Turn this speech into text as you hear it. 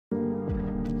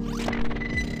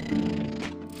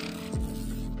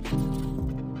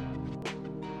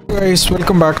Guys,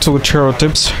 welcome back to Chero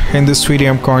Tips. In this video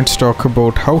I'm going to talk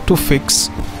about how to fix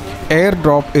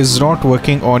AirDrop is not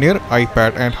working on your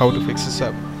iPad and how to fix this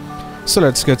up. So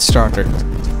let's get started.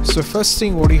 So first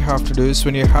thing what you have to do is,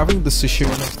 when you're having this issue,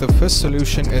 one of the first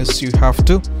solution is you have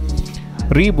to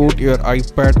reboot your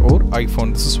iPad or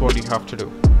iPhone. This is what you have to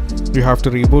do. You have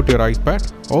to reboot your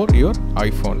iPad or your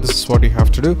iPhone. This is what you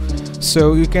have to do.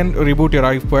 So you can reboot your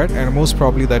iPad and most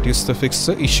probably that is to fix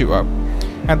the issue up.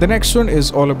 And the next one is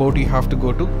all about, you have to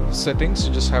go to settings.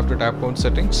 You just have to tap on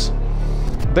settings.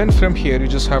 Then from here you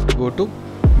just have to go to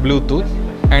Bluetooth,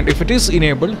 and if it is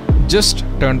enabled, just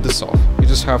turn this off. You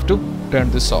just have to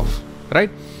turn this off, right?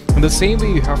 In the same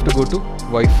way you have to go to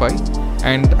Wi-Fi,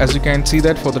 and as you can see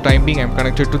that for the time being I'm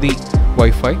connected to the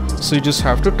Wi-Fi, so you just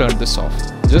have to turn this off.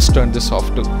 Just turn this off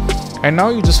too. And now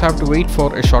you just have to wait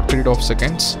for a short period of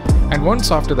seconds, and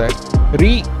once after that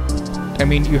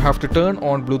you have to turn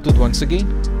on Bluetooth once again,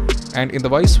 and in the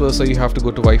vice versa you have to go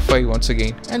to Wi-Fi once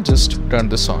again and just turn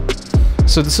this on.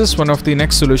 So this is one of the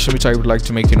next solution which I would like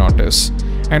to make you notice.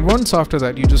 And once after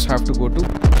that you just have to go to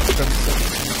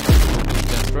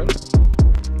general,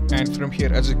 and from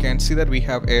here as you can see that we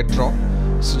have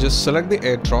AirDrop. So just select the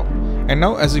AirDrop, and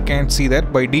now as you can see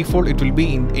that by default it will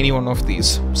be in any one of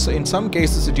these. So in some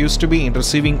cases it used to be in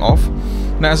receiving off.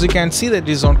 Now as you can see that it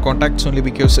is on contacts only,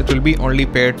 because it will be only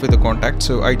paired with the contact.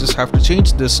 So I just have to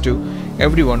change this to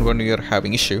everyone when you are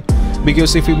having issue,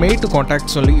 because if you made to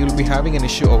contacts only you will be having an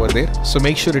issue over there. So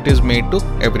make sure it is made to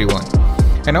everyone.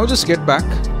 And now just get back,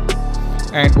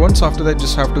 and once after that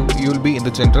just have to, you will be in the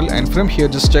general, and from here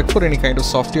just check for any kind of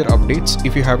software updates.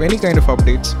 If you have any kind of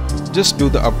updates, just do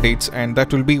the updates, and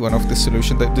that will be one of the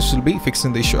solution that this will be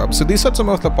fixing the issue up. So these are some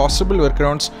of the possible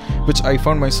workarounds which I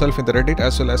found myself in the Reddit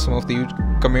as well as some of the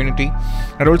community,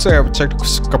 and also I have checked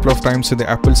a couple of times in the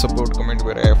Apple support comment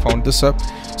where I have found this up.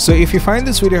 So if you find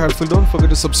this video helpful, don't forget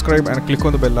to subscribe and click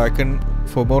on the bell icon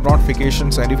for more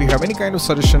notifications, and if you have any kind of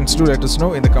suggestions, do let us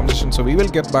know in the comment section, so we will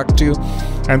get back to you.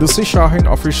 And this is Shahin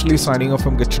officially signing off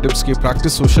from Get Your Tips. Keep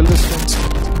practice social distance,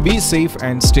 be safe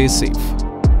and stay safe.